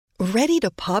Ready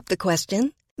to pop the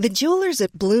question? The jewelers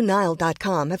at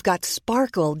BlueNile.com have got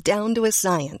sparkle down to a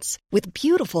science with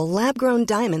beautiful lab-grown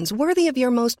diamonds worthy of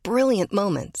your most brilliant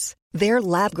moments. Their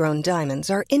lab-grown diamonds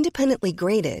are independently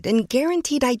graded and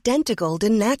guaranteed identical to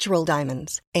natural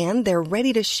diamonds, and they're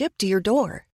ready to ship to your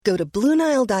door. Go to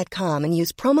BlueNile.com and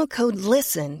use promo code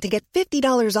LISTEN to get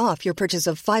 $50 off your purchase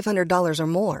of $500 or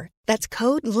more. That's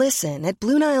code LISTEN at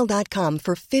BlueNile.com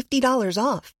for $50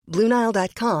 off.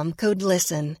 BlueNile.com, code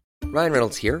LISTEN. Ryan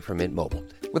Reynolds here from Mint Mobile.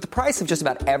 With the price of just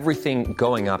about everything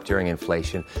going up during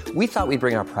inflation, we thought we'd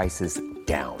bring our prices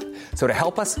down. So to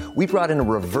help us, we brought in a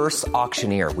reverse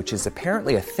auctioneer, which is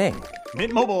apparently a thing.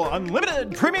 Mint Mobile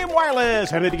Unlimited Premium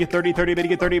Wireless. How to get 30, 30, bit to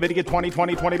get 30, bit to get 20,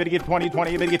 20, 20, bit to get 20,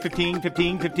 20, bit to get 15,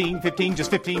 15, 15, 15, just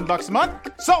 $15 a month?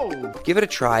 Sold! Give it a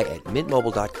try at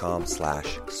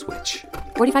mintmobile.com/switch.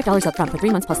 $45 up front for 3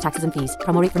 months plus taxes and fees.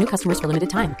 Promo rate for new customers for limited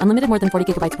time. Unlimited more than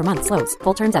 40 gigabytes per month. Slows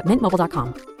full terms at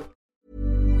mintmobile.com.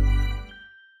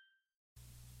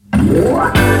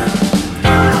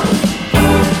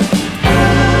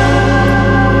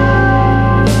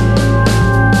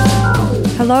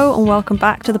 Hello and welcome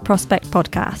back to the Prospect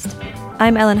podcast.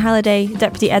 I'm Ellen Halliday,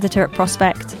 Deputy Editor at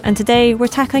Prospect, and today we're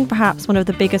tackling perhaps one of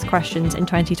the biggest questions in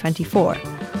 2024.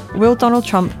 Will Donald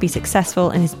Trump be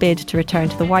successful in his bid to return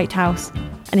to the White House?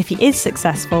 And if he is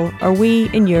successful, are we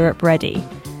in Europe ready?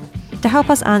 To help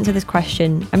us answer this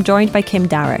question, I'm joined by Kim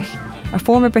Darroch, a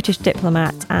former British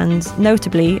diplomat and,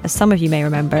 notably, as some of you may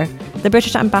remember, the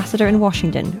British ambassador in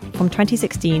Washington from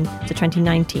 2016 to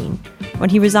 2019, when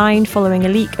he resigned following a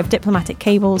leak of diplomatic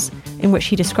cables in which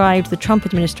he described the Trump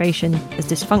administration as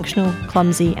dysfunctional,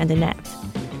 clumsy and inept.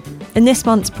 In this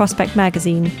month's Prospect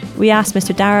magazine, we asked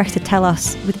Mr. Darroch to tell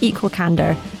us, with equal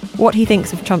candour, what he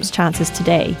thinks of Trump's chances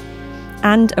today,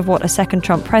 and of what a second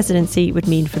Trump presidency would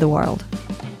mean for the world.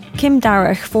 Kim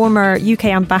Darroch, former UK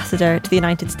ambassador to the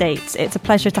United States, it's a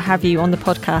pleasure to have you on the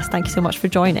podcast. Thank you so much for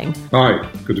joining. Hi,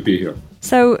 good to be here.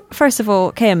 So, first of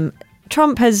all, Kim,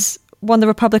 Trump has won the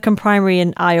Republican primary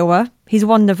in Iowa. He's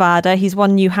won Nevada, he's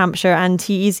won New Hampshire, and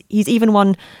he's even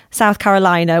won South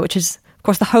Carolina, which is, of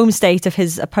course, the home state of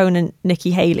his opponent,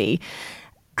 Nikki Haley.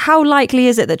 How likely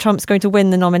is it that Trump's going to win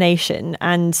the nomination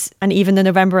and even the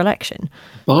November election?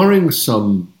 Barring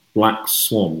some black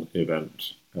swan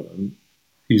event, Ellen,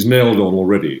 he's nailed on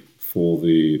already for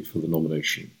the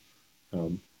nomination.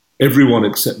 Everyone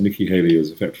except Nikki Haley has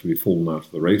effectively fallen out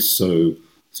of the race, so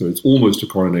it's almost a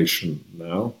coronation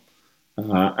now.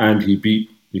 And he beat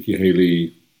Nikki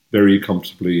Haley very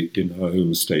comfortably in her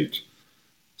home state.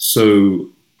 So,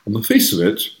 on the face of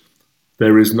it,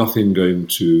 there is nothing going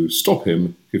to stop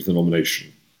him give the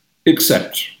nomination,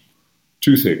 except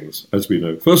two things, as we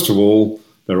know. First of all,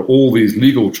 there are all these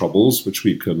legal troubles which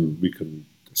we can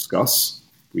discuss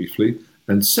briefly.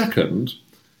 And second,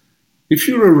 if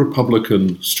you're a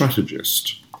Republican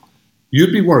strategist,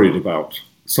 you'd be worried about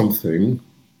something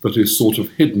that is sort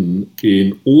of hidden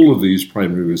in all of these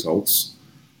primary results,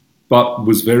 but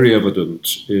was very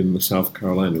evident in the South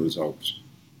Carolina result,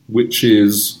 which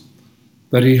is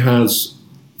that he has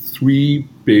three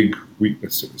big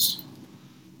weaknesses.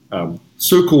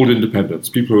 So-called independents,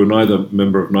 people who are neither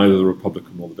member of neither the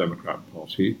Republican nor the Democrat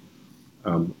Party,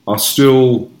 are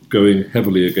still going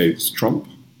heavily against Trump.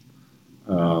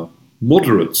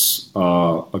 Moderates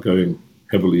are going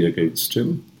heavily against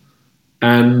him.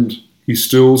 And he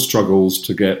still struggles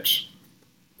to get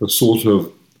the sort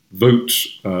of vote,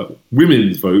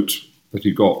 women's vote that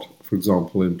he got, for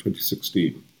example, in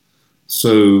 2016.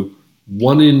 So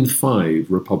 1 in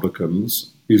 5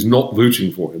 Republicans is not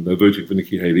voting for him. They're voting for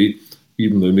Nikki Haley,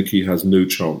 even though Nikki has no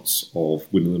chance of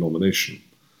winning the nomination.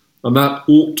 And that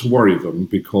ought to worry them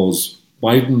because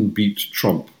Biden beat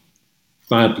Trump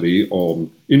badly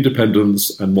on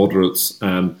independents and moderates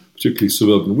and particularly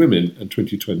suburban women in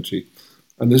 2020.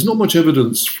 And there's not much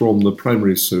evidence from the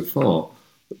primaries so far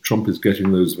that Trump is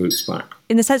getting those votes back.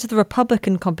 In the sense of the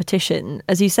Republican competition,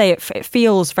 as you say, it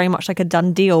feels very much like a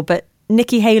done deal, but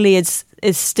Nikki Haley is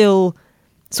still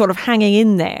sort of hanging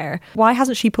in there. Why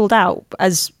hasn't she pulled out,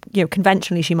 as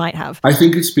conventionally she might have? I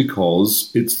think it's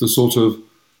because it's the sort of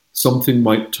something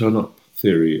might turn up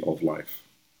theory of life.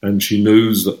 And she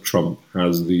knows that Trump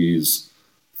has these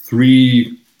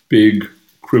 3 big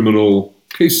criminal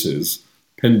cases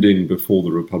pending before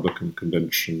the Republican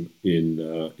convention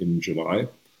in July.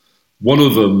 One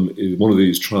of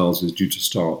these trials is due to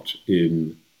start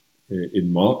in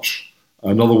March.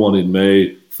 Another one in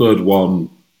May. Third one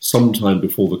sometime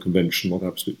before the convention. Not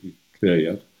absolutely clear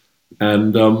yet.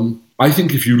 And I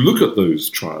think if you look at those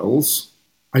trials,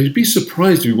 I'd be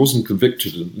surprised if he wasn't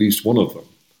convicted in at least one of them.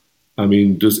 I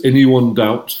mean, does anyone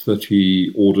doubt that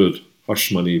he ordered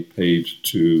hush money paid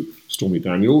to Stormy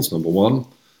Daniels, number one.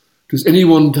 Does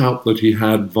anyone doubt that he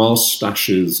had vast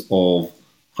stashes of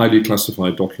highly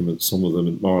classified documents, some of them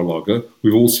in Mar-a-Lago?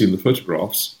 We've all seen the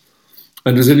photographs.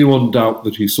 And does anyone doubt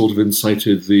that he sort of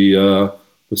incited the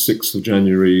 6th of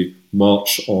January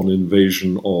march on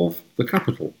invasion of the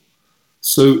capital?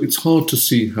 So it's hard to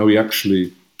see how he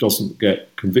actually doesn't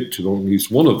get convicted on at least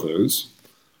one of those.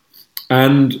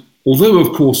 And although,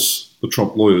 of course, the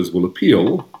Trump lawyers will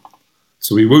appeal,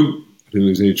 so he won't, I don't think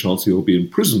there's any chance he'll be in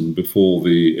prison before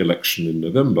the election in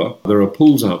November. There are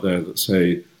polls out there that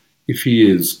say if he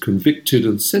is convicted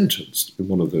and sentenced in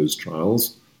one of those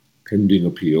trials, pending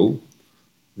appeal,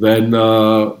 then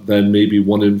maybe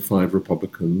 1 in 5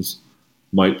 Republicans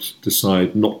might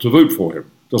decide not to vote for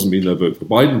him. Doesn't mean they'll vote for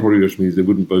Biden, probably just means they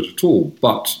wouldn't vote at all.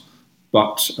 But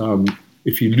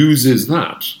if he loses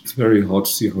that, it's very hard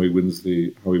to see how he wins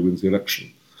the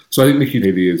election. So I think Nikki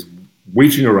Haley is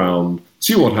waiting around,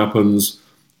 see what happens,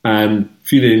 and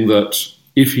feeling that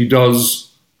if he does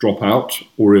drop out,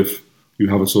 or if you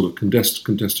have a sort of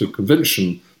contested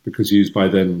convention because he's by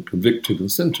then convicted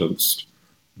and sentenced,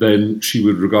 then she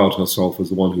would regard herself as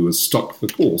the one who has stuck the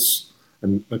course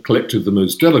and collected the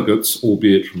most delegates,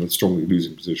 albeit from a strongly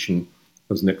losing position,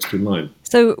 as next in line.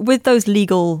 So with those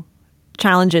legal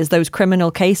challenges, those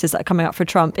criminal cases that are coming up for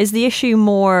Trump, is the issue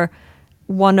more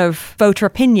one of voter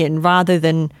opinion rather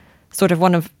than sort of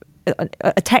one of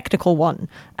a technical one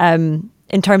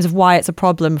in terms of why it's a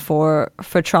problem for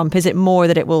Trump? Is it more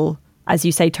that it will, as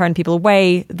you say, turn people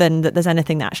away than that there's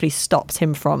anything that actually stops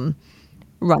him from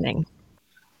running?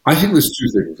 I think there's two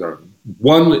things, Aaron.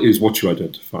 One is what you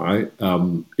identify.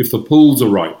 If the polls are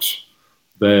right,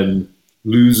 then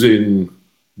losing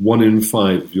 1 in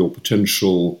 5 of your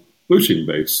potential voting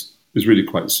base is really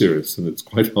quite serious, and it's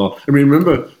quite hard. I mean,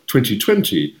 remember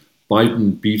 2020,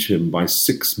 Biden beat him by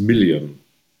 6 million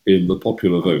in the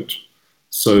popular vote.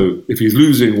 So if he's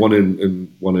losing 1 in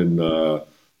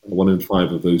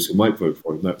 5 of those who might vote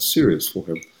for him, that's serious for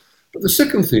him. But the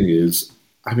second thing is,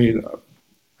 I mean,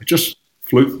 I just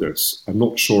float this. I'm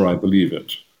not sure I believe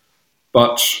it.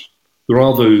 But there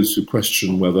are those who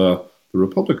question whether the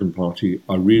Republican Party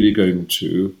are really going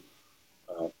to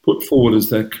put forward as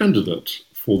their candidate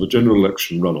for the general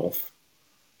election runoff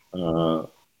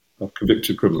a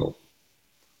convicted criminal.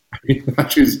 I mean,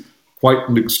 that is quite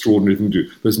an extraordinary thing to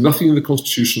do. There's nothing in the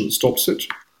Constitution that stops it,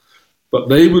 but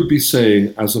they would be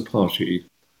saying, as a party,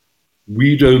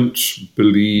 we don't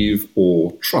believe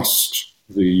or trust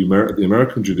the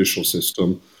American judicial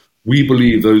system. We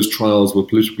believe those trials were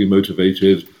politically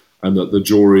motivated and that the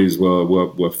juries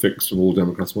were fixed and all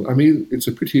Democrats. I mean, it's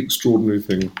a pretty extraordinary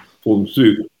thing for them to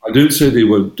do. I don't say they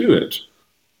won't do it,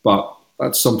 but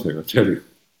that's something, I tell you.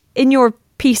 In your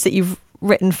piece that you've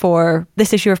written for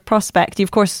this issue of Prospect, you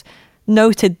of course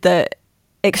noted that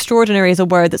extraordinary is a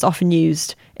word that's often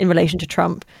used in relation to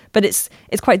Trump, but it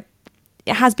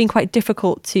has been quite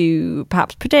difficult to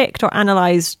perhaps predict or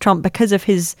analyse Trump because of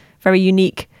his very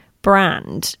unique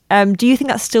brand. Do you think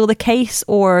that's still the case,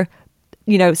 or,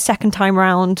 you know, second time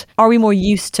round, are we more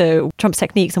used to Trump's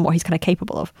techniques and what he's kind of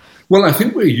capable of? Well, I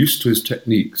think we're used to his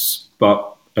techniques,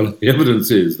 but the evidence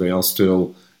is they are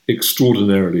still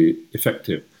extraordinarily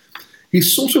effective.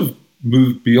 He's sort of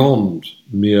moved beyond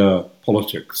mere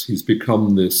politics. He's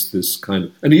become this kind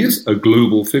of, and he is a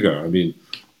global figure. I mean,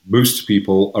 most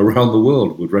people around the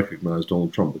world would recognize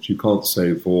Donald Trump, but you can't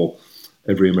say for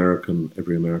every American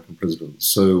president.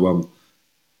 So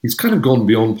he's kind of gone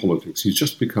beyond politics. He's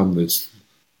just become this,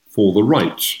 for the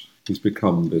right, he's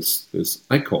become this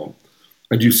icon.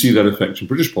 And you see that effect in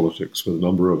British politics with a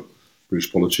number of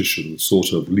British politicians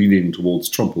sort of leaning towards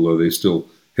Trump, although they still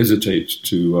hesitate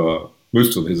to,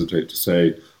 most of them hesitate to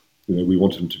say, you know, we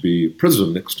want him to be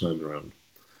president next time around.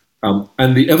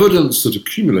 And the evidence that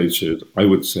accumulated, I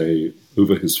would say,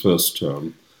 over his first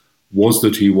term was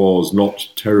that he was not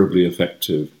terribly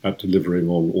effective at delivering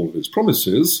on all of his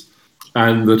promises,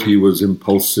 and that he was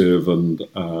impulsive and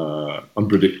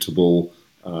unpredictable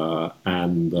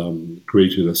and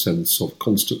created a sense of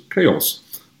constant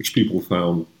chaos, which people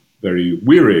found very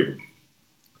wearying.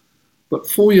 But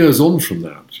 4 years on from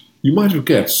that, you might have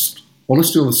guessed,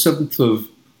 honestly, on the 7th of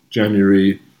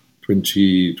January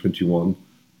 2021,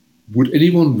 would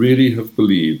anyone really have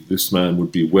believed this man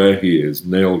would be where he is,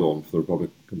 nailed on for the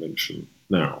Republican convention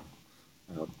now?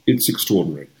 It's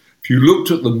extraordinary. If you looked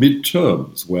at the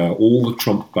midterms, where all the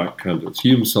Trump-backed candidates,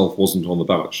 he himself wasn't on the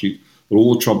ballot sheet, but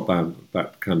all the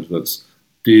Trump-backed candidates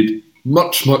did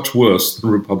much, much worse than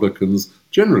Republicans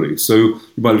generally. So you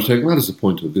might have taken that as a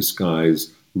point of this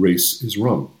guy's race is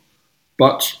run.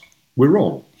 But we're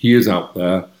wrong. He is out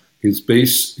there. His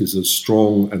base is as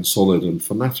strong and solid and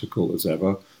fanatical as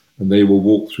ever, and they will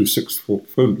walk through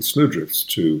 6-foot snowdrifts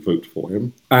to vote for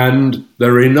him. And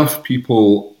there are enough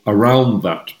people around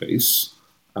that base,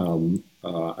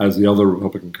 as the other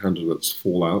Republican candidates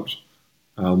fall out,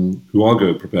 who are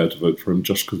going prepared to vote for him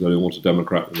just because they don't want a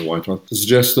Democrat in the White House, to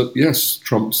suggest that, yes,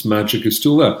 Trump's magic is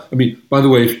still there. I mean, by the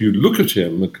way, if you look at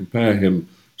him and compare him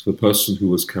to the person who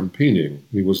was campaigning,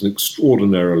 he was an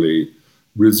extraordinarily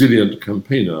resilient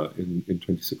campaigner in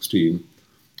 2016.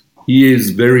 He is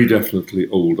very definitely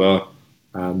older,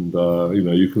 and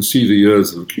you can see the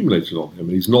years that have accumulated on him.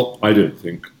 He's not, I don't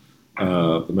think,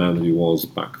 the man that he was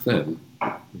back then,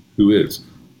 who is.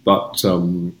 But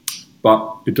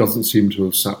it doesn't seem to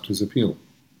have sapped his appeal.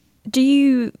 Do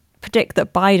you predict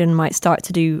that Biden might start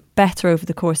to do better over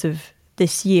the course of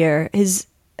this year?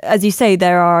 As you say,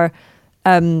 there are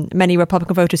many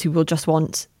Republican voters who will just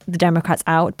want the Democrats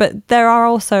out, but there are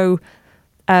also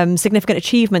significant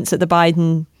achievements that the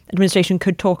Biden administration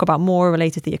could talk about more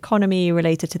related to the economy,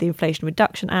 related to the Inflation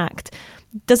Reduction Act.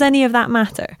 Does any of that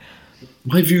matter?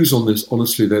 My views on this,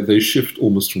 honestly, they shift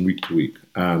almost from week to week.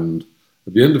 And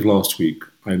at the end of last week,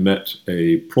 I met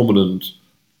a prominent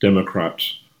Democrat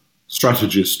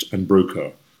strategist and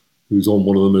broker who's on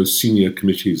one of the most senior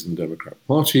committees in the Democrat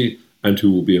Party and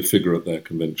who will be a figure at their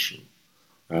convention.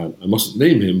 And I mustn't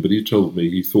name him, but he told me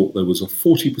he thought there was a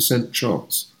 40%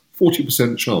 chance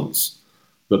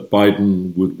that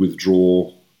Biden would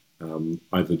withdraw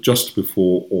either just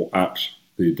before or at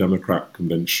the Democrat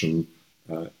convention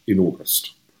in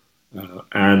August.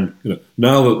 And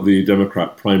now that the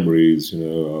Democrat primaries,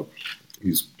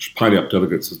 he's piling up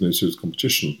delegates, there's no serious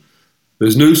competition.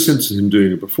 There's no sense in him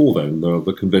doing it before then.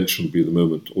 The convention would be the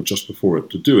moment, or just before it,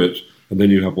 to do it. And then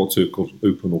you have what's called an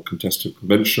open or contested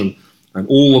convention. And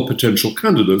all the potential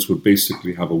candidates would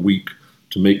basically have a week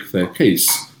to make their case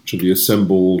to the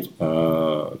assembled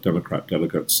Democrat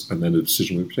delegates, and then a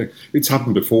decision would be taken. It's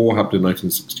happened before, happened in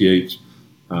 1968,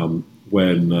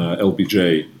 when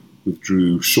LBJ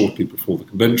withdrew shortly before the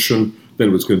convention. Then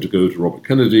it was going to go to Robert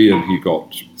Kennedy, and he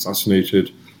got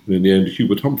assassinated. And in the end,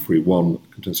 Hubert Humphrey won the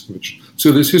contested convention.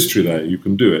 So there's history there. You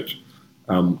can do it.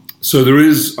 So there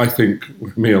is, I think,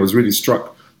 I was really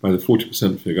struck by the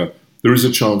 40% figure. There is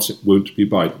a chance it won't be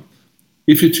Biden.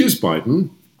 If it is Biden,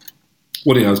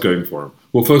 what he has going for him?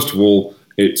 Well, first of all,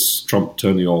 it's Trump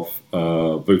turning off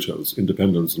voters,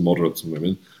 independents and moderates and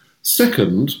women.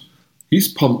 Second, he's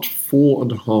pumped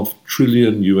 $4.5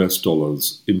 trillion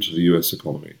into the US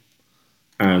economy.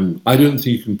 And I don't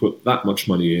think you can put that much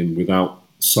money in without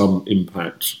some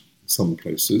impact in some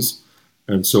places.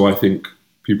 And so I think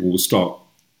people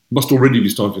must already be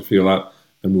starting to feel that,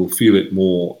 and will feel it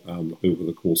more over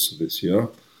the course of this year.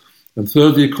 And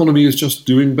third, the economy is just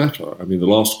doing better. I mean, the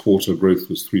last quarter growth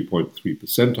was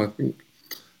 3.3%, I think.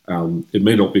 It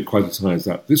may not be quite as high as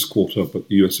that this quarter, but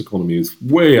the US economy is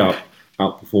way up,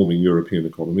 outperforming European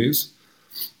economies.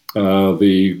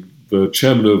 The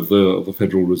chairman of the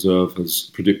Federal Reserve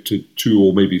has predicted 2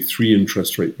 or maybe 3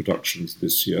 interest rate reductions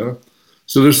this year.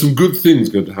 So there's some good things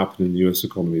going to happen in the US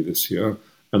economy this year,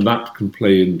 and that can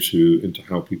play into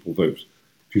how people vote.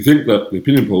 If you think that the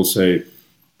opinion polls say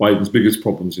Biden's biggest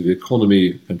problems are the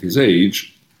economy and his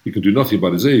age, he can do nothing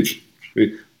about his age,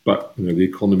 but the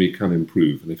economy can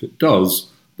improve. And if it does,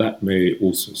 that may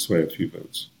also sway a few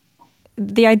votes.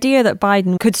 The idea that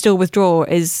Biden could still withdraw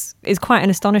is quite an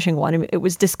astonishing one. It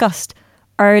was discussed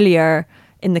earlier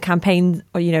in the campaign,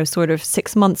 sort of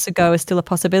 6 months ago, as still a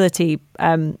possibility.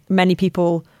 Many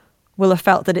people will have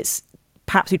felt that it's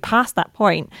perhaps we'd passed that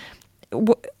point.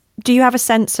 Do you have a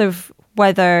sense of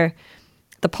whether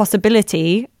the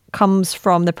possibility comes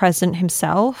from the president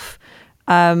himself?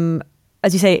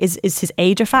 As you say, is his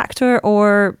age a factor,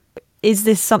 or is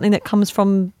this something that comes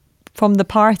from the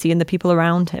party and the people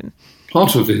around him?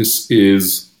 Part of this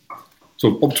is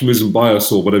sort of optimism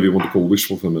bias, or whatever you want to call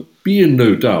wishful fulfillment. Be in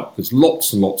no doubt, there's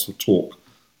lots and lots of talk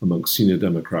among senior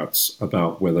Democrats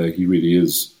about whether he really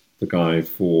is the guy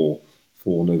for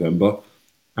November,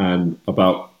 and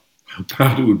about how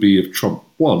bad it would be if Trump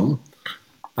won.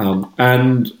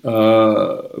 And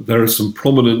there are some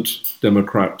prominent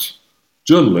Democrat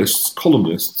journalists,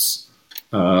 columnists,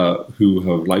 who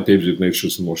have, like David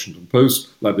Ignatius in the Washington Post,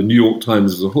 like the New York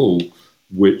Times as a whole,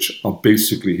 which are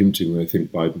basically hinting they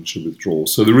think Biden should withdraw.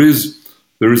 So there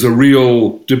is a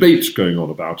real debate going on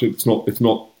about it. It's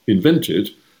not invented,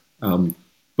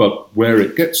 but where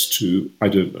it gets to, I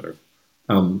don't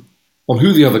know. On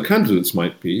who the other candidates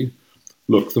might be,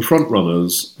 look, the front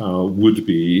runners would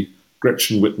be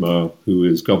Gretchen Whitmer, who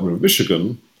is governor of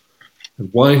Michigan. And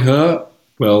why her?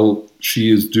 Well,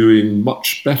 she is doing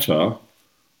much better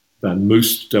than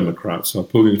most Democrats. Our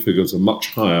polling figures are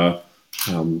much higher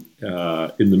in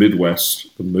the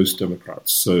Midwest than most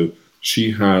Democrats. So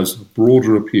she has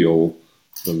broader appeal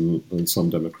than some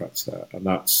Democrats there,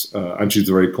 and she's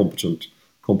a very competent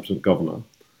governor.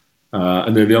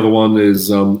 And then the other one is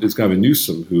Gavin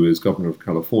Newsom, who is governor of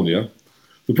California.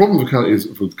 The problem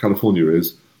with California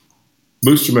is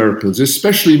most Americans,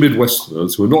 especially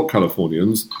Midwesterners who are not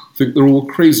Californians, think they're all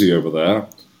crazy over there,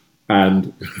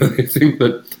 and they think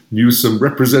that Newsom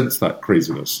represents that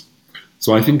craziness.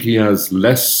 So I think he has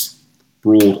less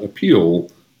broad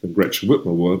appeal than Gretchen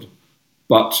Whitmer would,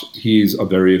 but he's a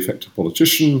very effective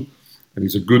politician, and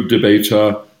he's a good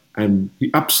debater, and he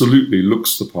absolutely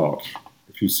looks the part,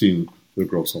 if you've seen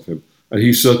photographs of him. And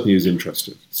he certainly is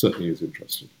interested.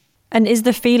 And is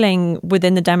the feeling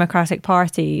within the Democratic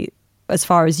Party, as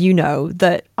far as you know,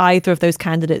 that either of those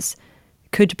candidates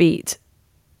could beat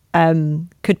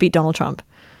Donald Trump?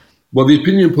 Well, the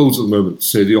opinion polls at the moment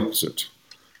say the opposite.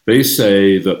 They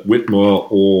say that Whitmer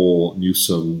or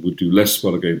Newsom would do less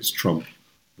well against Trump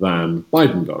than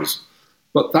Biden does.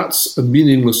 But that's a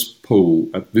meaningless poll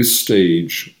at this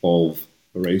stage of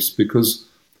the race because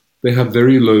they have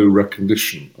very low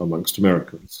recognition amongst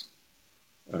Americans.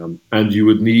 And you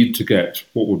would need to get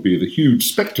what would be the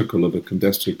huge spectacle of a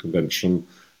contested convention,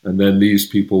 and then these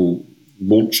people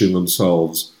launching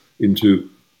themselves into...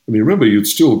 I mean, remember, you'd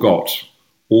still got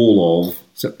all of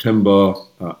September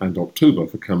and October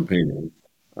for campaigning.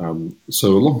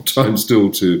 So a long time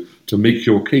still to make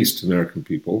your case to American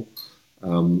people.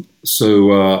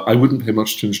 So I wouldn't pay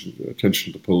much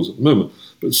attention to polls at the moment.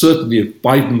 But certainly if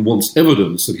Biden wants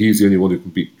evidence that he's the only one who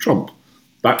can beat Trump,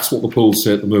 that's what the polls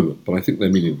say at the moment. But I think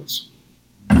they're meaningless.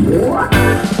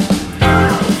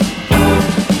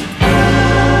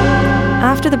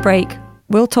 After the break,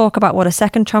 we'll talk about what a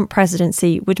second Trump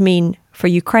presidency would mean for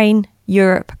Ukraine,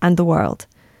 Europe, and the world.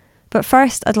 But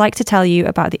first, I'd like to tell you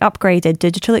about the upgraded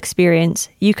digital experience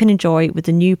you can enjoy with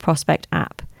the new Prospect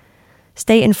app.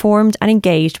 Stay informed and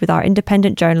engaged with our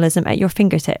independent journalism at your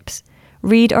fingertips.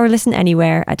 Read or listen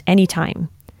anywhere at any time.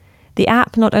 The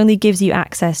app not only gives you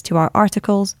access to our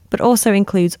articles, but also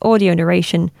includes audio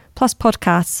narration, plus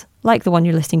podcasts like the one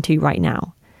you're listening to right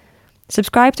now.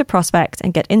 Subscribe to Prospect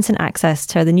and get instant access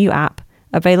to the new app,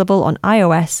 available on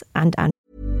iOS and Android.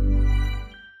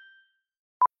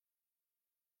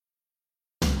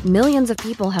 Millions of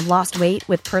people have lost weight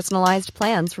with personalized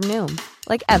plans from Noom.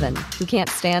 Like Evan, who can't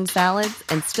stand salads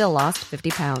and still lost 50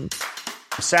 pounds.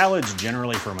 Salads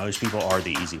generally for most people are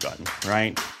the easy button,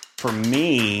 right? For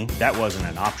me, that wasn't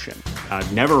an option. I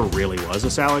never really was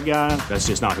a salad guy. That's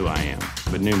just not who I am.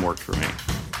 But Noom worked for me.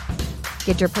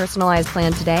 Get your personalized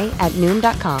plan today at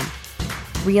Noom.com.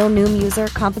 Real Noom user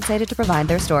compensated to provide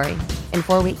their story. In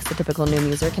 4 weeks, the typical Noom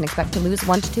user can expect to lose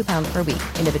 1 to 2 pounds per week.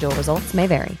 Individual results may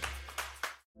vary.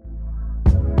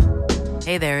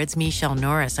 Hey there, it's Michelle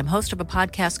Norris. I'm host of a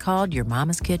podcast called Your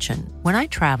Mama's Kitchen. When I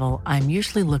travel, I'm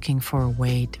usually looking for a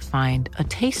way to find a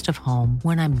taste of home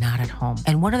when I'm not at home.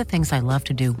 And one of the things I love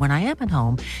to do when I am at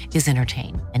home is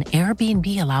entertain. And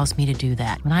Airbnb allows me to do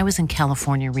that. When I was in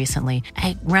California recently,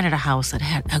 I rented a house that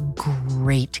had a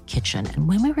great kitchen. And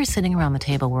when we were sitting around the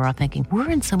table, we were all thinking,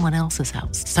 we're in someone else's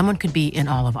house. Someone could be in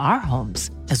all of our homes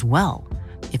as well.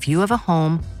 If you have a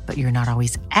home, but you're not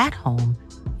always at home,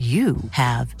 you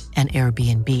have an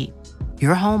Airbnb.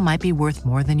 Your home might be worth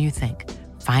more than you think.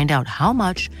 Find out how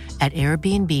much at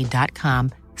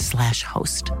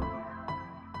airbnb.com/host.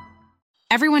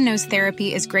 Everyone knows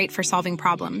therapy is great for solving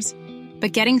problems,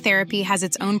 but getting therapy has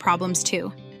its own problems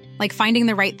too, like finding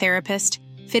the right therapist,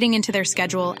 fitting into their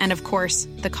schedule, and of course,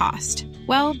 the cost.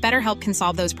 Well, BetterHelp can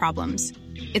solve those problems.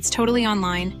 It's totally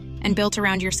online and built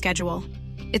around your schedule.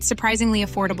 It's surprisingly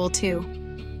affordable too.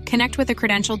 Connect with a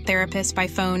credentialed therapist by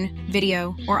phone,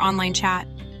 video, or online chat,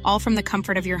 all from the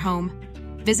comfort of your home.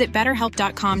 Visit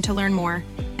BetterHelp.com to learn more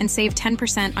and save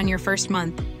 10% on your first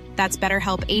month. That's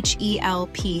BetterHelp,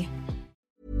 H-E-L-P.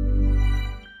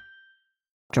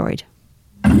 Droid.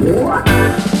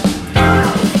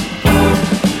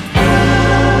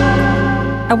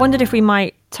 I wondered if we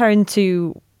might turn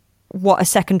to what a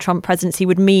second Trump presidency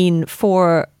would mean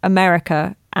for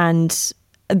America, and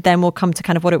then we'll come to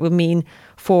kind of what it would mean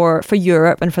for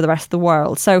Europe and for the rest of the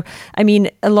world. So, I mean,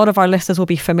 a lot of our listeners will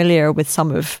be familiar with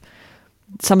some of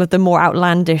the more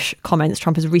outlandish comments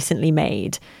Trump has recently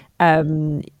made.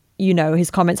 You know, his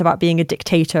comments about being a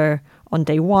dictator on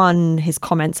day one, his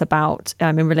comments about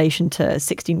in relation to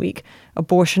 16-week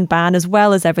abortion ban, as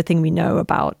well as everything we know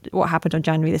about what happened on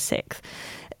January the 6th.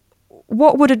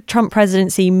 What would a Trump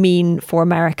presidency mean for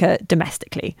America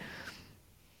domestically?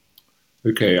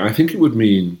 Okay, I think it would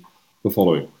mean the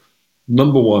following.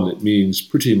 number one, it means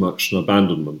pretty much an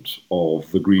abandonment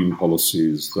of the green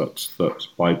policies that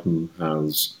Biden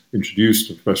has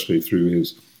introduced, especially through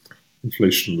his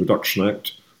Inflation Reduction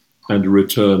Act, and a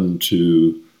return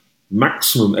to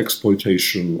maximum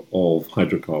exploitation of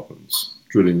hydrocarbons,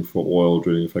 drilling for oil,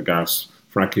 drilling for gas,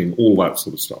 fracking, all that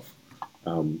sort of stuff.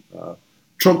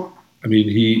 Trump, I mean,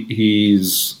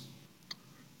 he's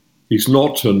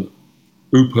not an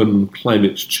open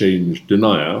climate change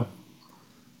denier,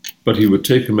 but he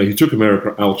took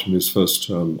America out in his first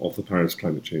term of the Paris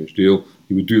climate change deal.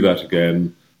 He would do that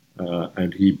again,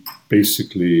 and he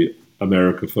basically,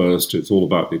 America first, it's all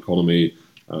about the economy,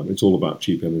 it's all about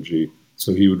cheap energy.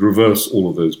 So he would reverse all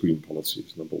of those green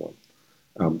policies, number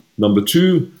one. Number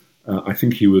two, I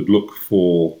think he would look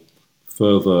for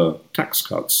further tax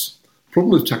cuts. The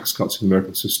problem with tax cuts in the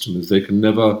American system is they can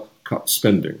never cut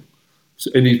spending.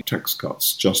 So any tax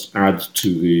cuts just add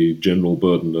to the general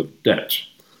burden of debt.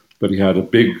 But he had a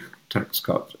big tax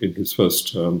cut in his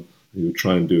first term. He would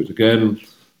try and do it again.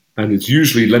 And it's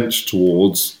usually lent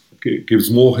towards, it gives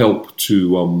more help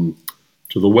to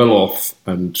the well-off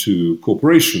and to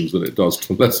corporations than it does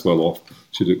to less well-off.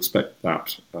 So you'd expect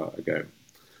that again.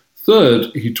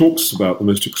 Third, he talks about the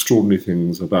most extraordinary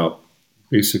things about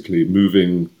basically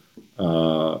moving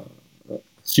a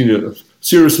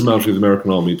serious amount of the American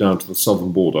army down to the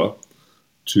southern border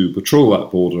to patrol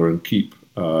that border and keep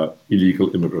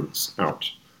illegal immigrants out.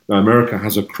 Now, America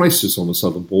has a crisis on the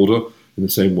southern border in the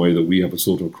same way that we have a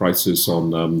sort of crisis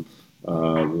on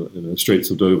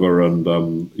Straits of Dover,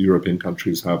 and European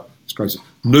countries have this crisis.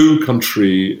 No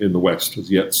country in the West has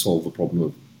yet solved the problem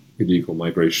of illegal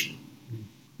migration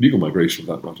for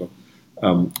that matter.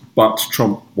 But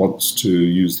Trump wants to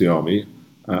use the army,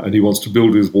 and he wants to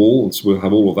build his wall, and so we'll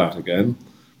have all of that again.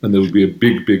 And there will be a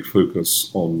big, big focus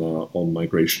on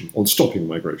migration, on stopping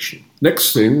migration.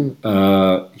 Next thing,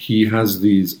 he has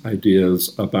these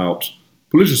ideas about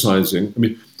politicizing. I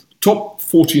mean, top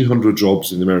 1,400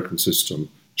 jobs in the American system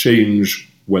change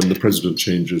when the president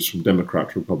changes from Democrat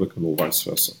to Republican or vice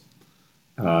versa.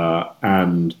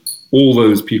 And all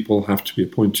those people have to be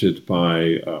appointed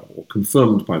by or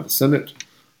confirmed by the Senate,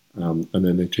 and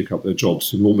then they take up their jobs.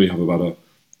 So normally have about a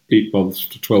 8-month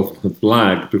to 12-month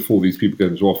lag before these people go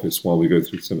into office while we go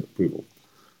through Senate approval.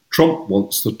 Trump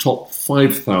wants the top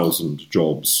 5,000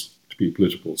 jobs to be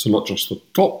political. So not just the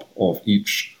top of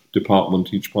each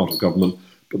department, each part of government,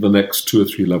 but the next 2 or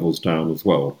 3 levels down as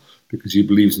well, because he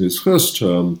believes in his first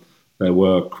term there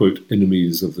were, quote,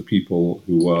 enemies of the people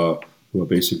who were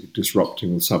basically disrupting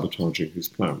and sabotaging his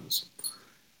plans.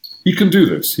 He can do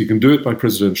this. He can do it by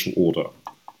presidential order.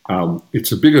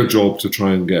 It's a bigger job to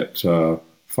try and get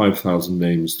 5,000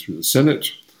 names through the Senate,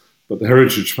 but the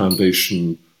Heritage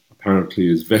Foundation apparently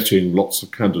is vetting lots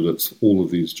of candidates for all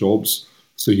of these jobs,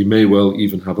 so he may well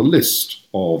even have a list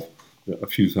of a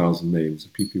few thousand names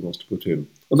of people he wants to put in.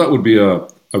 And that would be a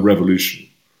revolution,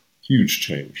 huge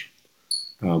change.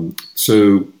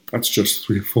 So that's just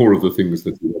 3 or 4 of the things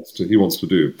that he wants to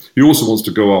do. He also wants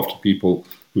to go after people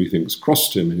who he thinks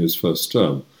crossed him in his first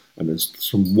term. And there's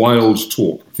some wild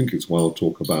talk, I think it's wild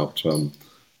talk about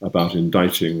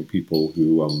indicting people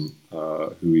who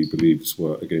he believes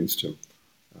were against him.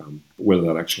 Whether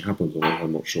that actually happens or not,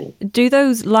 I'm not sure. Do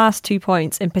those last 2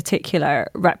 points in particular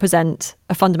represent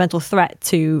a fundamental threat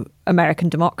to American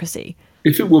democracy?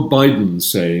 If it were Biden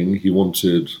saying he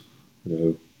wanted,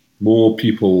 more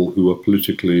people who are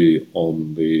politically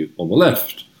on the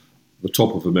left, the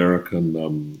top of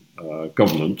American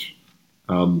government,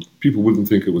 people wouldn't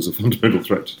think it was a fundamental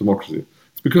threat to democracy.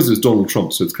 It's because it's Donald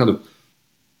Trump, so it's kind of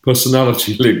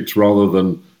personality linked rather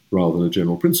than a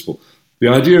general principle. The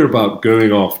idea about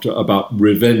going after, about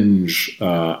revenge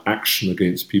action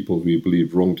against people who he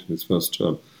believed wronged in his first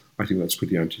term, I think that's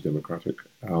pretty anti-democratic.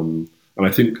 And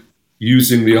I think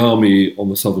using the army on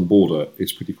the southern border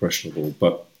is pretty questionable.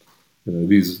 But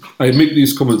I make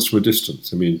these comments from a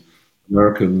distance. I mean,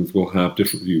 Americans will have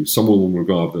different views. Some will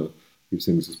regard these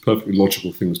things as perfectly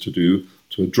logical things to do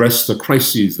to address the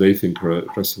crises they think are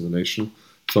addressing the nation.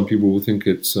 Some people will think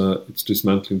it's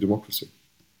dismantling democracy.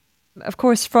 Of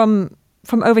course, from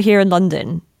over here in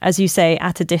London, as you say,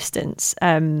 at a distance,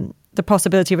 the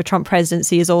possibility of a Trump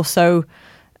presidency is also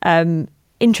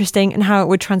interesting in how it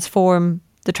would transform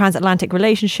the transatlantic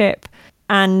relationship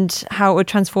and how it would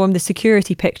transform the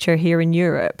security picture here in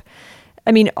Europe.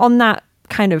 I mean, on that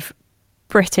kind of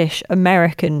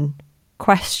British-American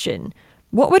question,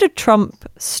 what would a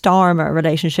Trump-Starmer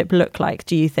relationship look like,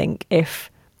 do you think, if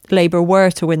Labour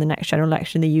were to win the next general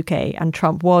election in the UK and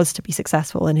Trump was to be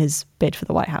successful in his bid for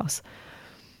the White House?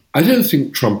 I don't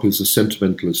think Trump is a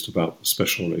sentimentalist about the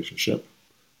special relationship.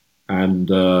 And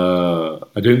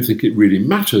I don't think it really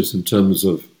matters in terms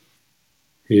of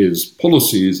his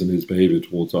policies and his behaviour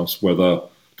towards us, it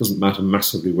doesn't matter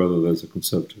massively whether there's a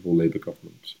Conservative or Labour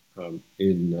government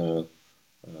in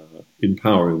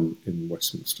power in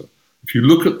Westminster. If you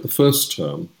look at the first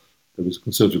term, there was a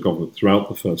Conservative government throughout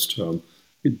the first term.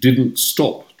 It didn't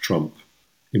stop Trump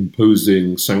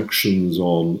imposing tariffs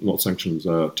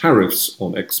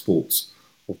on exports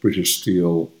of British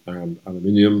steel and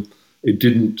aluminium. It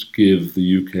didn't give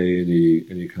the UK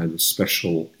any kind of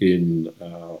special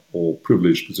or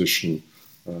privileged position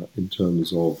in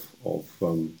terms of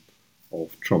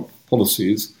Trump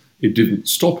policies. It didn't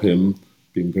stop him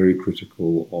being very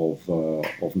critical of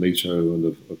NATO and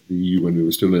of the EU when we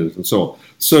were still in it, and so on.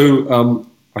 So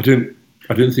I don't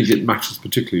think it matters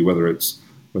particularly whether it's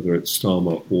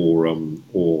Starmer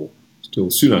or still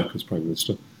Sunak as Prime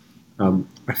Minister.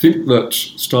 I think that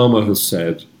Starmer has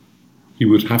said he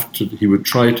would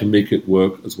try to make it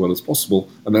work as well as possible,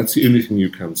 and that's the only thing you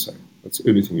can say.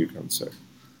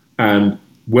 And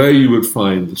where you would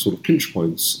find the sort of pinch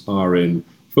points are in,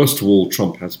 first of all,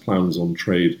 Trump has plans on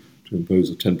trade to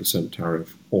impose a 10%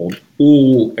 tariff on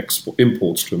all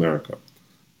imports to America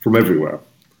from everywhere.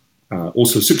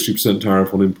 Also 60%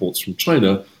 tariff on imports from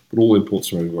China, but all imports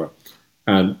from everywhere.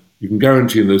 And you can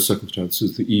guarantee in those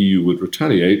circumstances the EU would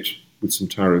retaliate with some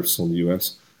tariffs on the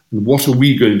US. And what are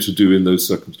we going to do in those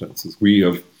circumstances? We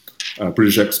have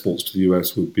British exports to the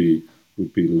US would be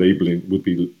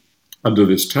under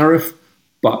this tariff,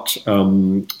 but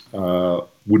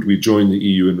would we join the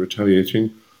EU in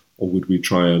retaliating, or would we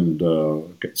try and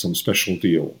get some special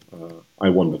deal? I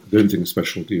wonder. I don't think a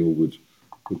special deal would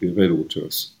be available to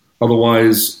us.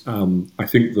 Otherwise, I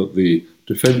think that the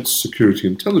defence, security,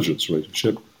 intelligence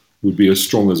relationship would be as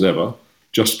strong as ever,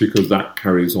 just because that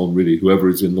carries on really whoever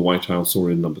is in the White House or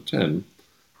in number 10.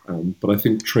 But I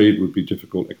think trade would be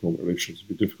difficult, economic relations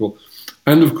would be difficult.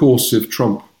 And of course, if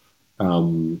Trump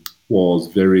was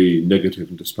very negative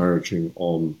and disparaging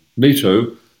on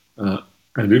NATO,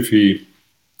 and if he,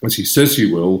 as he says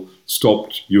he will,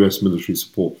 stopped US military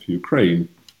support for Ukraine,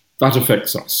 that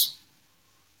affects us.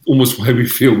 Almost why we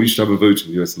feel we should have a vote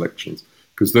in the US elections,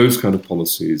 because those kind of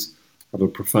policies have a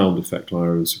profound effect on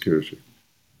our own security.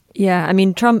 Yeah, I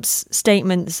mean, Trump's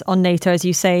statements on NATO, as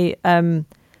you say,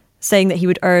 saying that he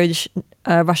would urge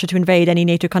Russia to invade any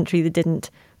NATO country that didn't,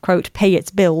 quote, pay its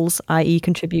bills, i.e.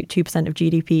 contribute 2% of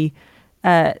GDP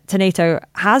to NATO,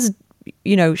 has,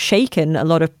 shaken a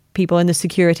lot of people in the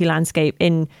security landscape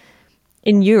in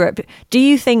Europe. Do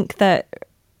you think that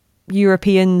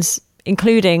Europeans,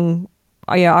 including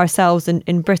ourselves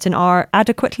in Britain, are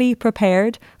adequately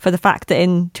prepared for the fact that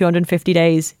in 250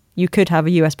 days you could have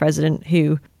a US president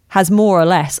who has more or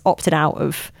less opted out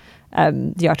of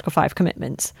the Article 5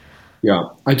 commitments? Yeah,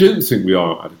 I don't think we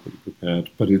are adequately prepared,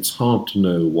 but it's hard to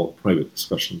know what private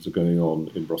discussions are going on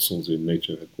in Brussels in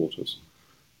NATO headquarters.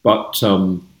 But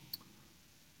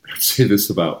let's say this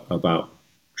about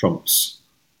Trump's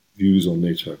views on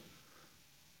NATO.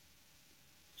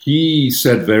 He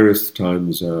said various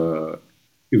times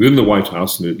within the White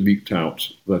House, and it leaked out,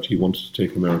 that he wanted to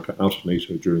take America out of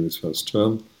NATO during his first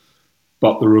term,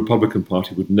 but the Republican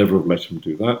Party would never have let him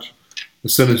do that. The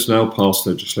Senate now passed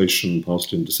legislation,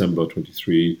 passed in December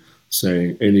 23,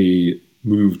 saying any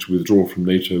move to withdraw from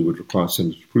NATO would require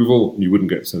Senate approval, and you wouldn't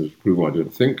get Senate approval, I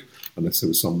don't think, unless there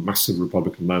was some massive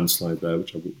Republican landslide there,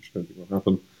 which I don't think will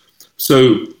happen.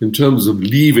 So in terms of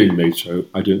leaving NATO,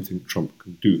 I don't think Trump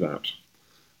can do that.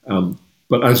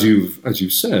 But as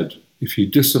you've said, if he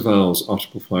disavows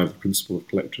Article 5, the principle of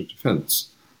collective defence,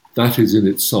 that is in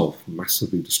itself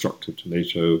massively destructive to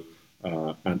NATO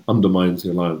and undermines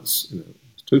the alliance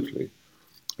totally.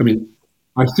 I mean,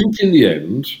 I think in the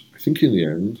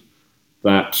end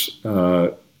that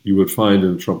you would find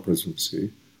in the Trump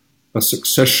presidency a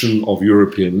succession of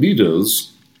European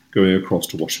leaders going across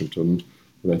to Washington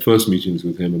for their first meetings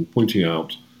with him and pointing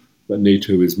out that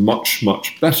NATO is much,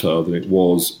 much better than it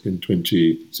was in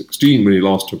 2016 when he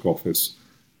last took office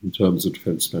in terms of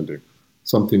defence spending.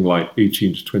 Something like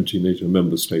 18 to 20 NATO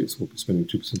member states will be spending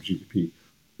 2% of GDP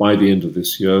by the end of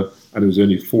this year, and it was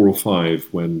only 4 or 5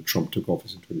 when Trump took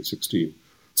office in 2016.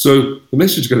 So the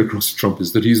message going across to Trump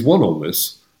is that he's won on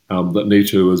this, that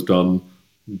NATO has done,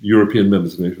 European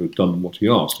members of NATO have done what he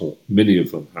asked, or many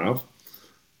of them have.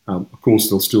 Of course,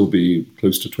 there'll still be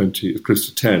close to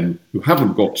 10 who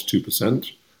haven't got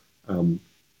 2%,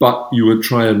 but you would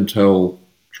try and tell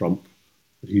Trump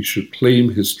that he should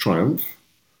claim his triumph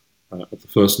at the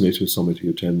first NATO summit he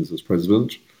attends as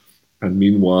president, and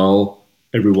meanwhile,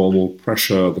 everyone will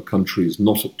pressure the countries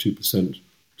not at 2%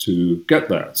 to get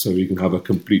there, so he can have a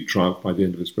complete triumph by the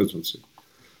end of his presidency.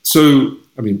 So,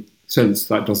 I mean, since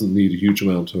that doesn't need a huge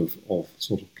amount of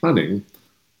sort of planning,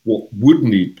 what would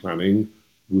need planning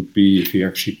would be if he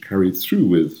actually carried through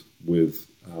with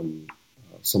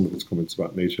some of his comments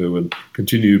about NATO and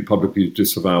continued publicly to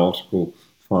disavow Article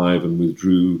 5 and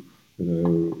withdrew,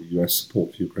 US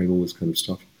support for Ukraine, all this kind of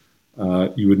stuff.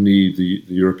 You would need the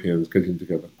Europeans getting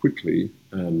together quickly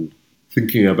and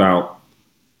thinking about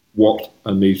what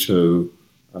a NATO,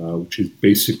 which is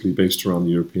basically based around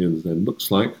the Europeans, then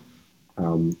looks like,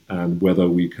 and whether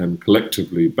we can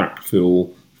collectively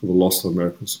backfill for the loss of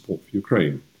American support for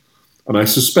Ukraine. And I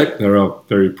suspect there are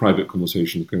very private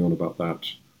conversations going on about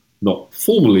that, not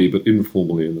formally but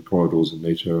informally in the corridors of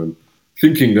NATO, and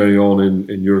thinking going on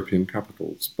in European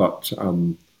capitals. But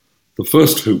the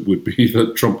first hope would be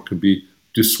that Trump can be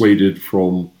dissuaded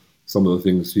from some of the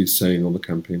things he's saying on the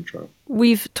campaign trail.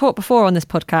 We've talked before on this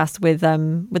podcast with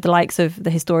the likes of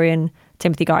the historian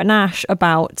Timothy Garton-Ash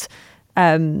about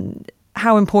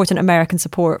how important American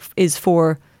support is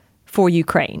for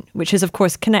Ukraine, which is, of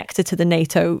course, connected to the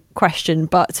NATO question,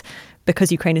 but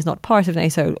because Ukraine is not part of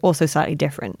NATO, also slightly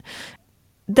different.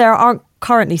 There aren't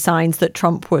currently signs that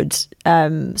Trump would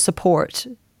support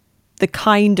the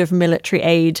kind of military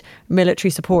aid,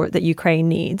 military support that Ukraine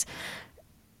needs.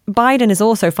 Biden is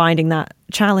also finding that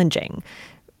challenging.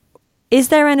 Is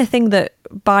there anything that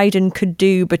Biden could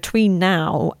do between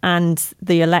now and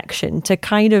the election to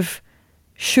kind of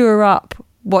shore up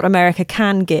what America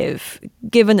can give,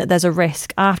 given that there's a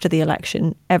risk after the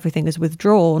election everything is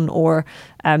withdrawn or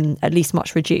at least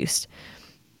much reduced?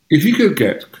 If he could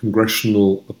get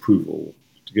congressional approval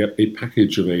to get a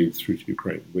package of aid through to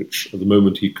Ukraine, which at the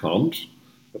moment he can't,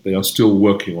 but they are still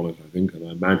working on it, I think, and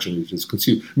I imagine it is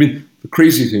conceived. I mean, the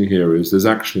crazy thing here is there's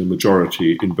actually a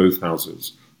majority in both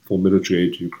houses for military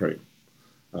aid to Ukraine.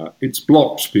 It's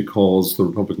blocked because the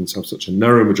Republicans have such a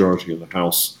narrow majority in the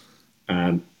House,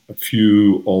 and a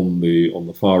few on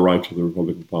the far right of the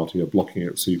Republican Party are blocking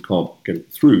it, so you can't get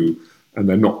it through, and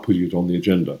they're not putting it on the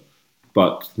agenda.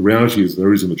 But the reality is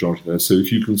there is a majority there, so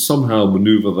if you can somehow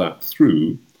maneuver that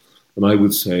through, then I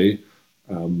would say,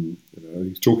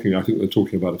 he's talking. I think they're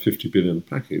talking about a $50 billion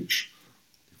package.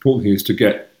 The important thing is to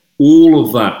get all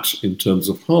of that in terms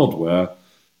of hardware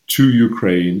to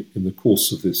Ukraine in the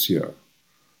course of this year.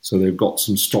 So they've got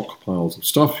some stockpiles of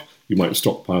stuff. You might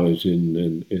stockpile it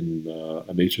in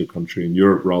a NATO country in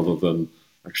Europe rather than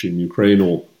actually in Ukraine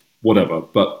or whatever.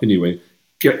 But anyway,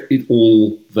 get it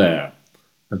all there.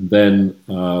 And then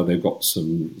they've got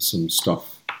some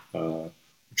stuff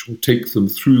which will take them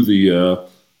through the year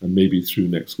and maybe through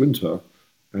next winter.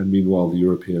 And meanwhile, the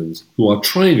Europeans, who are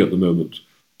trying at the moment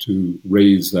to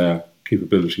raise their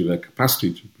capability, their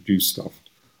capacity to produce stuff,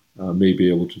 may be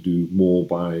able to do more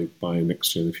by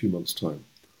next year in a few months' time.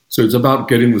 So it's about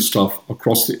getting the stuff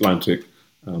across the Atlantic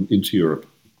into Europe.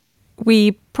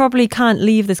 We probably can't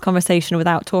leave this conversation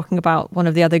without talking about one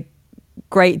of the other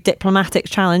great diplomatic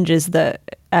challenges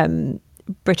that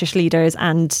British leaders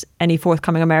and any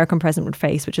forthcoming American president would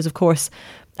face, which is, of course,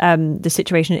 the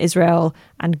situation in Israel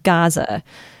and Gaza.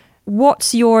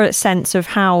 What's your sense of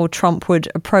how Trump would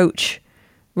approach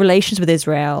relations with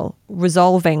Israel,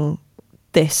 resolving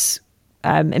this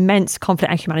immense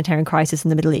conflict and humanitarian crisis in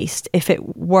the Middle East, if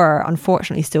it were,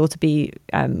 unfortunately, still to be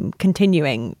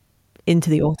continuing into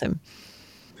the autumn?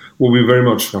 Well, we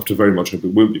have to very much hope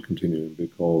it won't be continuing,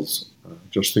 because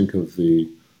just think of the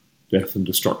death and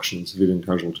destruction and civilian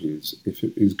casualties if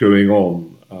it is going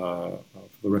on for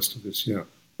the rest of this year.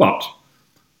 But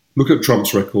look at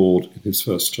Trump's record in his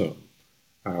first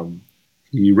term.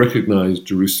 He recognized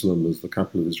Jerusalem as the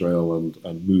capital of Israel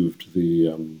and moved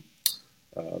the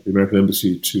American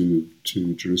embassy to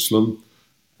Jerusalem.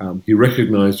 He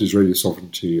recognized Israeli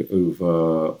sovereignty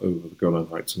over the Golan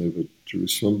Heights and over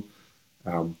Jerusalem.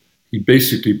 He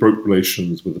basically broke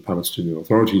relations with the Palestinian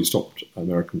Authority. He stopped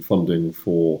American funding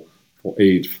for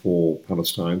aid for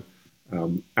Palestine,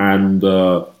 and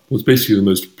was basically the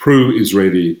most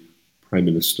pro-Israeli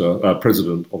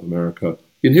president of America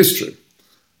in history.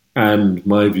 And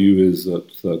my view is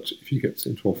that if he gets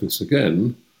into office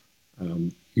again,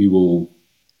 he will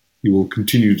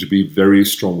continue to be very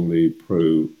strongly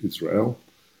pro-Israel.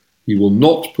 He will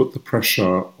not put the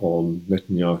pressure on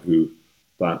Netanyahu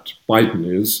that Biden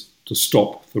is to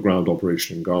stop the ground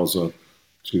operation in Gaza,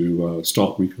 to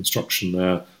start reconstruction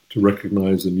there, to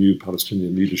recognize a new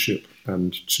Palestinian leadership,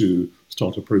 and to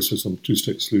start a process on a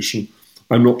two-state solution.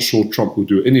 I'm not sure Trump will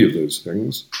do any of those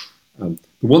things. The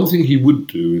one thing he would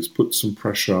do is put some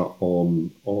pressure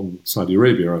on Saudi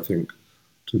Arabia, I think,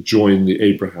 to join the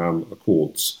Abraham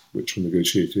Accords, which were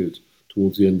negotiated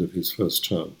towards the end of his first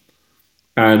term.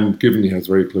 And given he has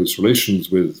very close relations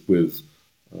with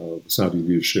the Saudi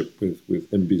leadership with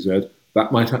MBZ.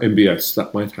 MBS,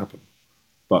 that might happen.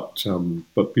 But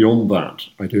beyond that,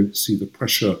 I don't see the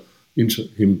pressure into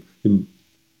him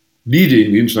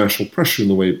needing the international pressure in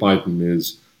the way Biden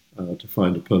is to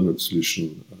find a permanent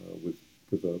solution with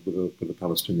a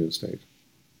Palestinian state.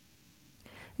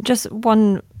 Just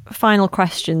one final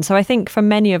question. So I think for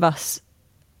many of us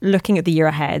looking at the year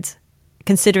ahead,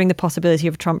 considering the possibility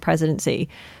of a Trump presidency,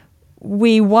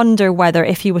 we wonder whether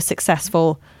if he was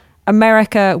successful,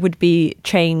 America would be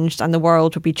changed and the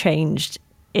world would be changed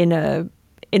in a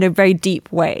very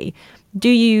deep way. Do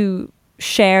you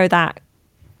share that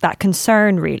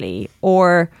concern really,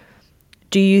 or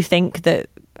do you think that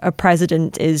a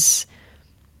president is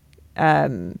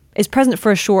president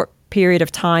for a short period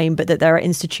of time, but that there are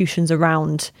institutions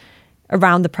around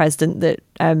the president that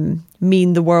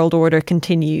mean the world order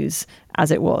continues as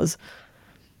it was?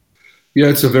 Yeah,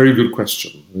 it's a very good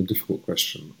question, a difficult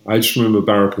question. I just remember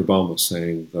Barack Obama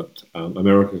saying that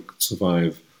America could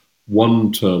survive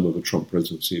one term of a Trump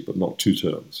presidency, but not two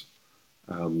terms.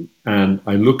 And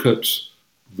I look at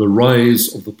the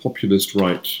rise of the populist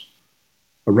right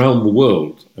around the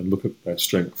world and look at their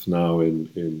strength now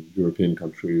in European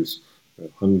countries,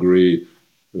 Hungary,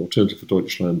 the Alternative for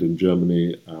Deutschland in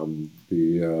Germany,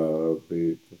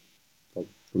 the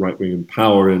right wing in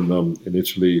power in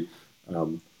Italy,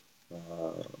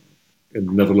 in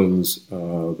the Netherlands,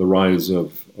 the rise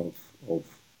of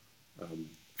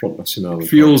Front National. It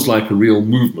feels like a real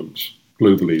movement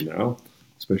globally now,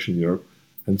 especially in Europe.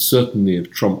 And certainly if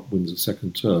Trump wins a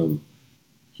second term,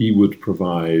 he would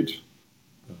provide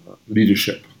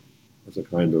leadership as a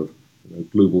kind of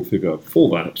global figure for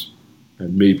that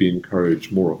and maybe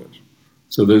encourage more of it.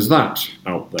 So there's that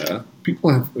out there. People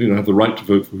have the right to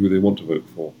vote for who they want to vote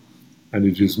for. And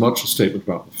it is much a statement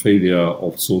about the failure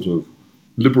of sort of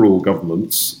liberal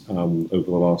governments over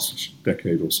the last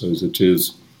decade or so as it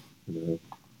is. You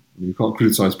can't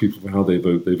criticize people for how they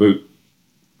vote. They vote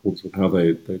according to how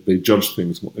they judge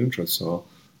things and what their interests are.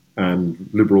 And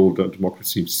liberal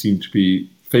democracies seem to be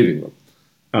failing them.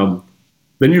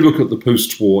 Then you look at the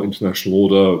post-war international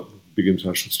order, big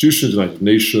international institutions, United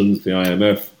Nations, the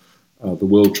IMF, the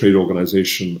World Trade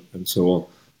Organization, and so on.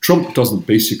 Trump doesn't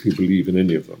basically believe in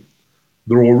any of them.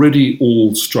 They're already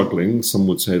all struggling. Some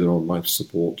would say they're on life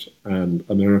support and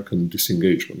American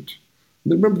disengagement.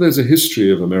 And remember, there's a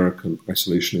history of American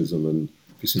isolationism and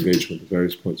disengagement at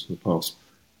various points in the past.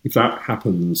 If that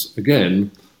happens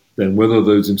again, then whether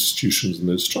those institutions and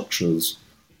those structures,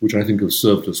 which I think have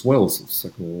served us well since the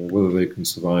Second World War, whether they can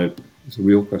survive is a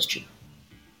real question.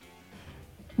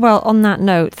 Well, on that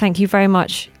note, thank you very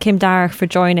much, Kim Darroch, for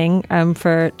joining,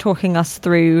 for talking us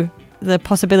through the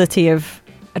possibility of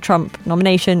a Trump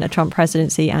nomination, a Trump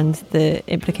presidency, and the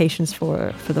implications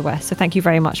for the West. So thank you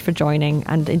very much for joining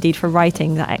and indeed for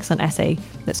writing that excellent essay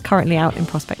that's currently out in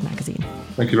Prospect magazine.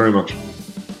 Thank you very much.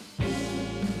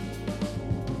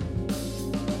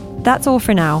 That's all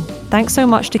for now. Thanks so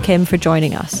much to Kim for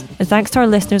joining us, and thanks to our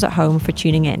listeners at home for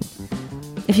tuning in.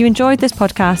 If you enjoyed this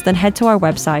podcast, then head to our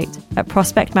website at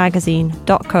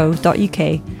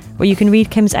prospectmagazine.co.uk, where you can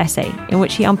read Kim's essay, in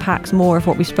which he unpacks more of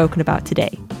what we've spoken about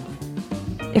today.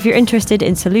 If you're interested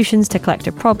in solutions to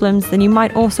collective problems, then you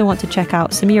might also want to check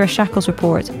out Samira Shackle's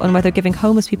report on whether giving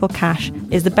homeless people cash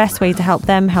is the best way to help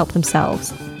them help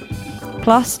themselves.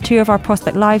 Plus, two of our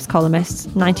Prospect Lives columnists,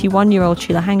 91-year-old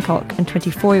Sheila Hancock and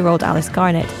 24-year-old Alice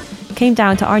Garnett, came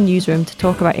down to our newsroom to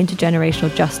talk about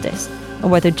intergenerational justice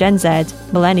and whether Gen Z,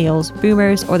 millennials,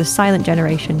 boomers, or the silent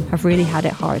generation have really had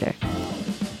it harder.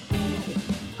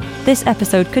 This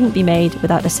episode couldn't be made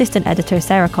without assistant editor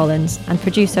Sarah Collins and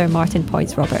producer Martin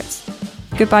Poytz Roberts.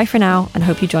 Goodbye for now, and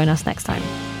hope you join us next time.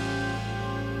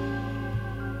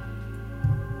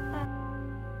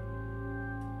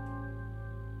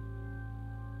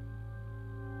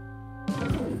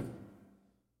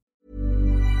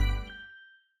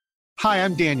 Hi,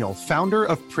 I'm Daniel, founder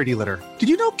of Pretty Litter. Did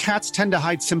you know cats tend to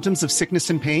hide symptoms of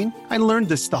sickness and pain? I learned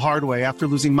this the hard way after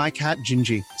losing my cat,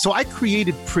 Gingy. So I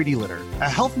created Pretty Litter, a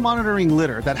health monitoring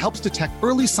litter that helps detect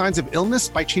early signs of illness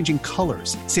by changing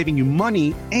colors, saving you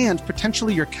money and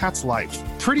potentially your cat's life.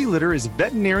 Pretty Litter is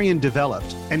veterinarian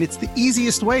developed, and it's the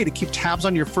easiest way to keep tabs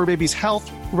on your fur baby's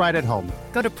health right at home.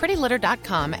 Go to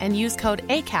prettylitter.com and use code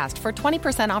ACAST for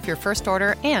 20% off your first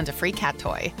order and a free cat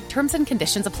toy. Terms and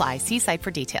conditions apply. See site for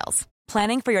details.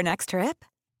 Planning for your next trip?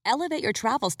 Elevate your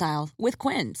travel style with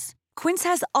Quince. Quince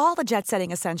has all the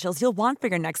jet-setting essentials you'll want for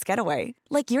your next getaway,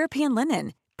 like European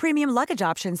linen, premium luggage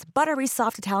options, buttery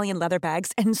soft Italian leather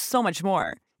bags, and so much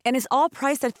more. And is all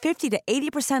priced at 50 to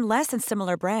 80% less than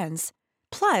similar brands.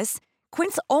 Plus,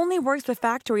 Quince only works with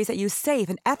factories that use safe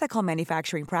and ethical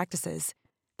manufacturing practices.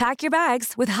 Pack your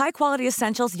bags with high-quality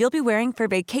essentials you'll be wearing for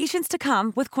vacations to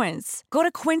come with Quince. Go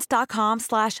to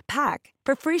quince.com/pack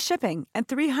for free shipping and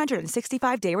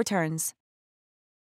 365-day returns.